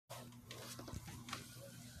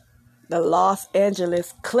The Los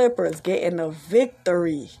Angeles Clippers getting a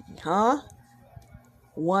victory, huh?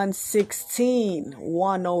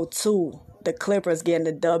 116-102. The Clippers getting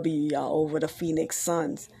the W, y'all, over the Phoenix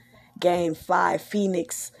Suns. Game 5,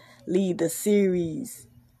 Phoenix lead the series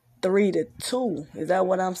 3-2. Is that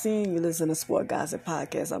what I'm seeing? You listen to Sport Gossip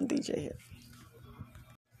Podcast. I'm DJ here.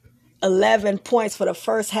 11 points for the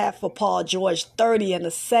first half for Paul George, 30 in the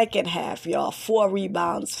second half, y'all. 4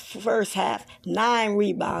 rebounds first half, 9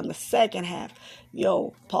 rebounds the second half.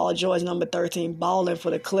 Yo, Paul George, number 13, balling for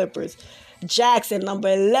the Clippers. Jackson, number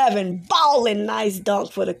 11, balling, nice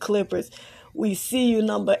dunk for the Clippers. We see you,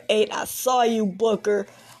 number 8. I saw you, Booker.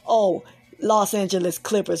 Oh, Los Angeles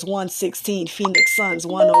Clippers, 116, Phoenix Suns,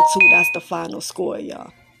 102. That's the final score,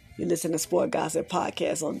 y'all. You listen to Sport Gossip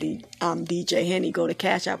Podcast. I'm DJ Henny. Go to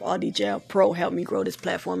Cash App, RDJL Pro. Help me grow this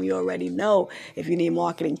platform. You already know. If you need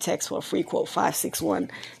marketing, text for a free quote,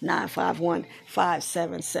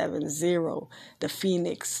 561-951-5770. The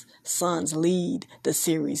Phoenix Suns lead the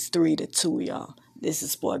series 3-2, y'all. This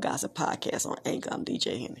is Sport Gossip Podcast on Anchor. I'm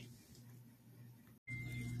DJ Henny.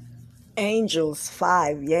 Angels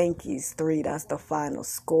 5, Yankees 3. That's the final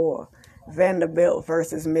score. Vanderbilt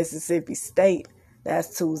versus Mississippi State.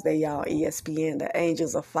 That's Tuesday, y'all, ESPN. The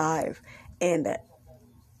Angels are 5, and the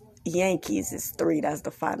Yankees is 3. That's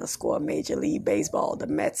the final score. Major League Baseball. The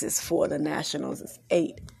Mets is 4. The Nationals is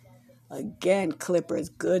 8. Again, Clippers,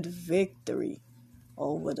 good victory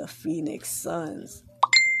over the Phoenix Suns.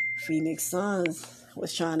 Phoenix Suns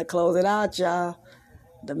was trying to close it out, y'all.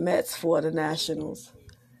 The Mets 4. The Nationals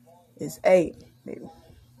is 8.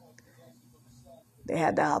 They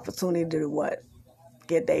had the opportunity to what?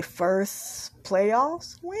 Get their first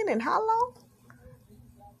playoffs win in how long?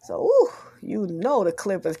 So, you know the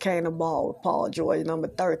Clippers came to ball with Paul George, number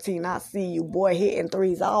 13. I see you, boy, hitting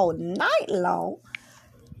threes all night long.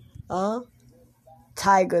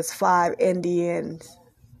 Tigers 5, Indians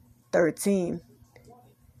 13.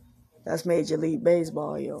 That's Major League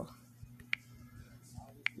Baseball, yo.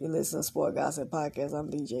 You listen to Sport Gossip Podcast. I'm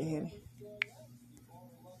DJ Henny.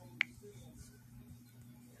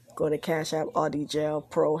 Go to Cash App, RDJL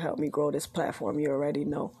Pro. Help me grow this platform. You already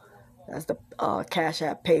know. That's the Cash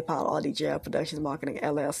App, PayPal, RDJL Productions Marketing,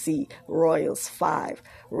 LLC. Royals 5,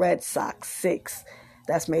 Red Sox 6.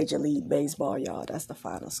 That's Major League Baseball, y'all. That's the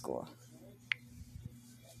final score.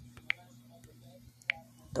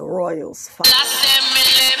 The Royals 5. The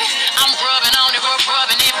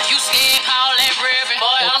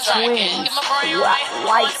Twins,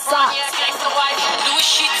 White Sox.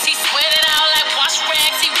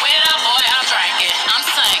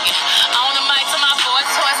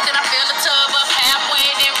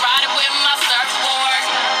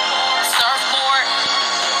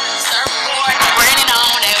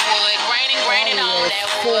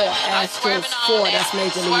 Astros 4, that's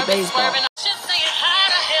Major League Baseball.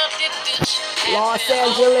 Los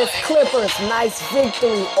Angeles Clippers, nice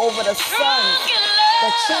victory over the Suns.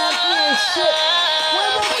 The championship,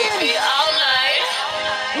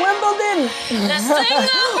 Wimbledon.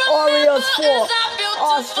 Orioles 4,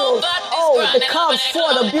 Astros. Oh, the Cubs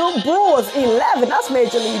 4, the Brewers 11. That's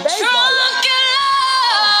Major League Baseball.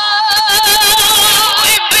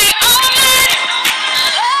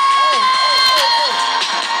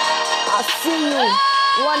 See you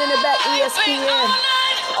running it back, ESPN.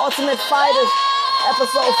 Ultimate Fighters,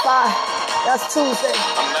 episode 5. That's Tuesday.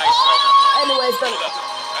 Anyways, the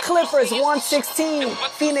Clippers 116,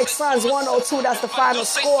 Phoenix Suns 102. That's the final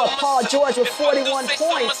score. Paul George with 41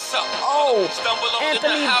 points. Oh,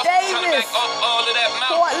 Anthony Davis,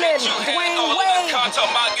 Portland, Dwayne Wade,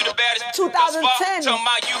 2010,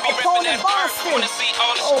 opponent Boston.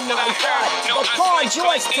 Oh my God, but Paul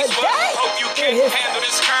George today did his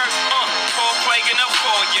best. Playing up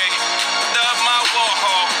for love my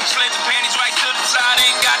Warhol. Slid the panties right to the side.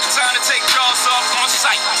 Ain't got the time to take jaws off on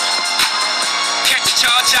sight. Catch a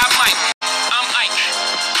charge, I might. I'm Ike.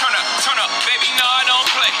 Turn up, baby. No, I don't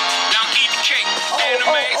play. Now eat the cake.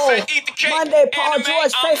 Eat the cake. Monday, Paul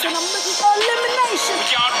George facing a elimination.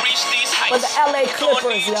 But the LA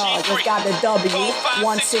Clippers, y'all, just got the W.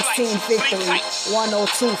 116 victory.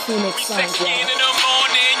 102 Phoenix Suns, y'all.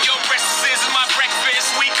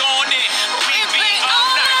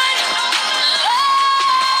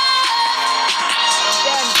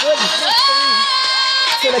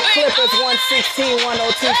 To the Clippers, 116-102,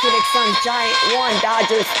 Phoenix Suns, Giant 1,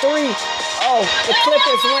 Dodgers 3. Oh, the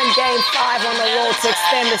Clippers win Game 5 on the road to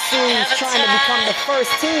extend the series, trying to become the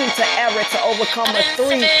first team to ever to overcome a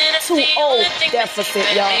 3-2-0 deficit,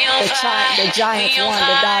 y'all. The Giants 1,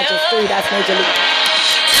 the Dodgers 3. That's Major League.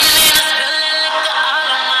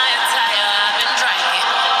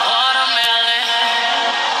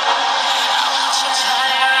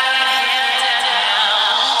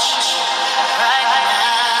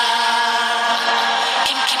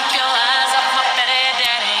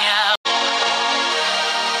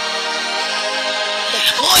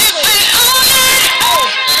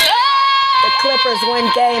 Clippers win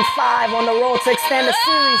Game 5 on the road to extend the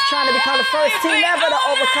series, trying to become the first team ever to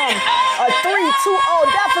overcome a 3-2-0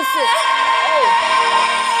 deficit. Oh,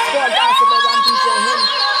 Sport Gossip, baby. I'm DJ Henry.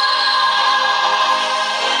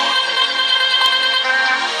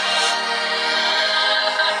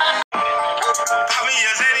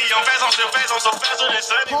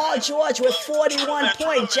 Paul George with 41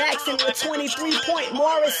 points, Jackson with 23 points,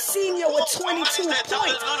 Morris Sr. with 22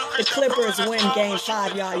 points. The Clippers win Game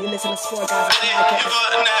 5, y'all. You listen to Sport Gossip Podcast.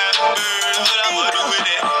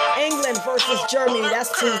 England versus Germany. That's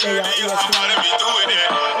Tuesday, y'all. ESPN.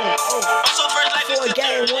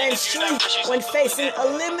 Four-game win streak when facing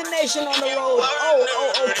elimination on the road.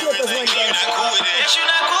 Clippers win Game 5.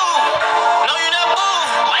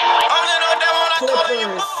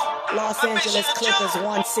 Clippers. Los Angeles Clippers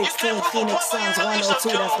 116, Phoenix Suns 102.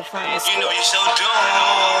 That's the final score. You know you're so dumb.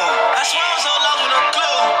 I swear so long with no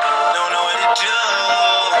clue. Don't know what to do.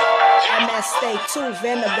 MS State 2,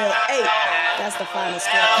 Vanderbilt 8. That's the final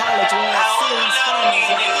score. College World Series Finals.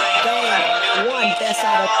 Game 1, best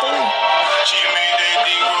out of 3.